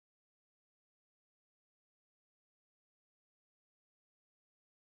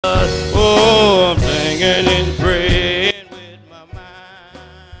Oh, I'm singing and praying with my mind.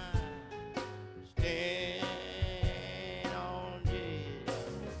 Stand on Jesus.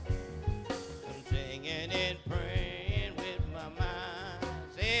 I'm singing and praying with my mind.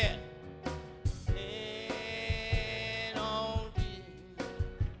 Say it. Stand on Jesus.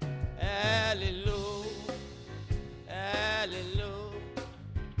 Hallelujah. Hallelujah.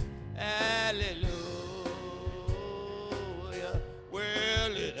 Hallelujah.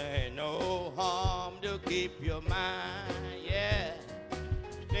 Well, it ain't no harm to keep your mind, yeah.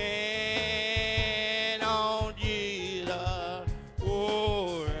 Stand on Jesus.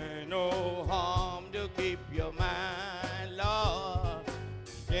 Oh, ain't no harm to keep your mind, Lord.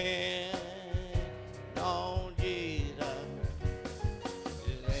 Stand on Jesus.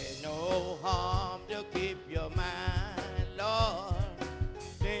 There ain't no harm to keep your mind, Lord.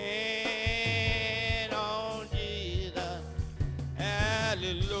 Stand on Jesus.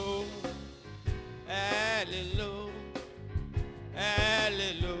 Hallelujah. Hallelujah.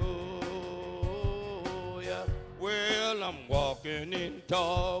 Hallelujah. Well, I'm walking and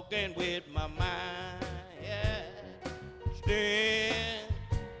talking with my mind. Yeah. Stand.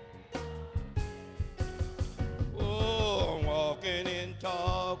 Oh, I'm walking and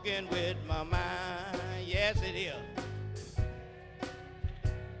talking with my mind. Yes, it is.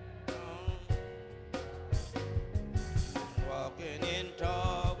 Walking and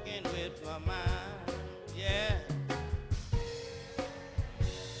talking with my mind, yeah.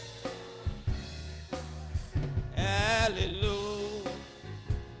 Hallelujah,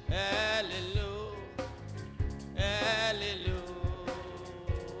 hallelujah, hallelujah.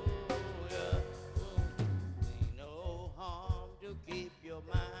 Ain't no harm to keep your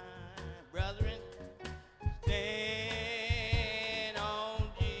mind, brethren. Stand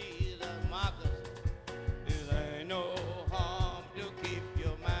on Jesus, Marcus. There ain't no harm to keep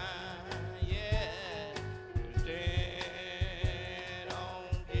your mind, yeah. Stand on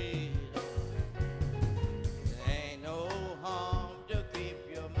Jesus. There ain't no harm to keep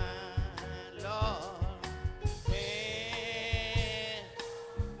your mind, Lord. Stand.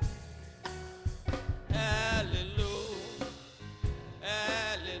 Hallelujah.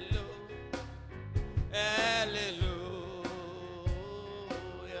 Hallelujah. Hallelujah.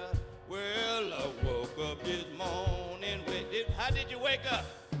 Well, I woke up this morning with it. How did you wake up?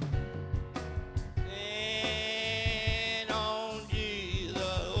 Stand on Jesus.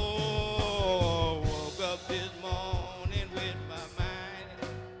 Oh, woke up this morning with my mind.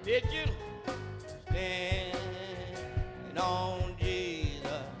 Did you? Stand on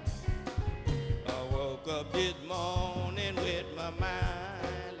Jesus. I woke up this morning with my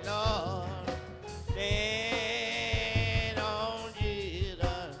mind, Lord. Stand on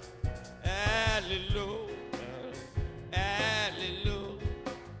Jesus. Hallelujah. Hallelujah.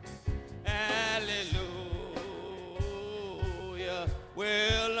 Hallelujah.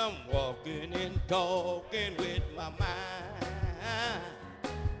 Well, I'm walking and talking with my mind.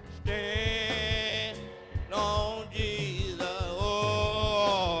 Stand on Jesus.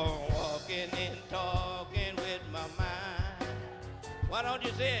 Oh, walking and talking with my mind. Why don't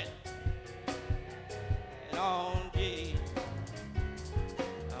you say it? On Jesus.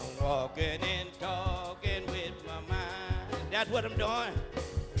 I'm walking and talking with my mind. That's what I'm doing.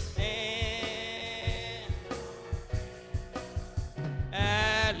 And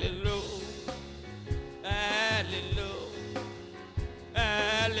hallelujah. Hallelujah.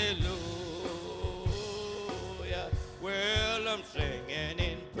 Hallelujah. Well, I'm singing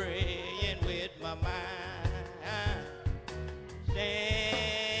and praying with my mind.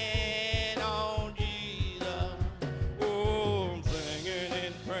 Stand on Jesus. Oh, I'm singing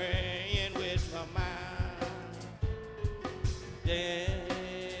and praying with my mind.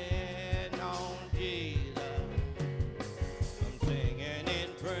 Stand on Jesus. I'm singing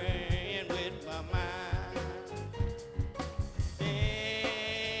and praying with my mind.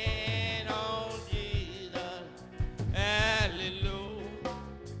 Stand on Jesus. Hallelujah.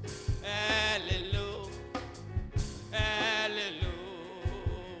 Hallelujah. Hallelujah.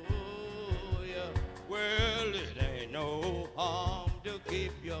 Well, it ain't no harm to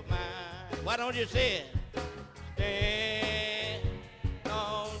keep your mind. Why don't you say it? Stand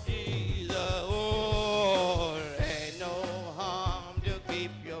on Jesus. Oh, it ain't no harm to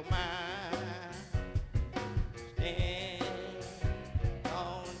keep your mind. Stand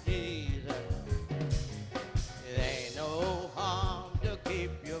on Jesus. It ain't no harm to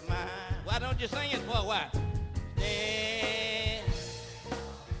keep your mind. Why don't you sing it for a while?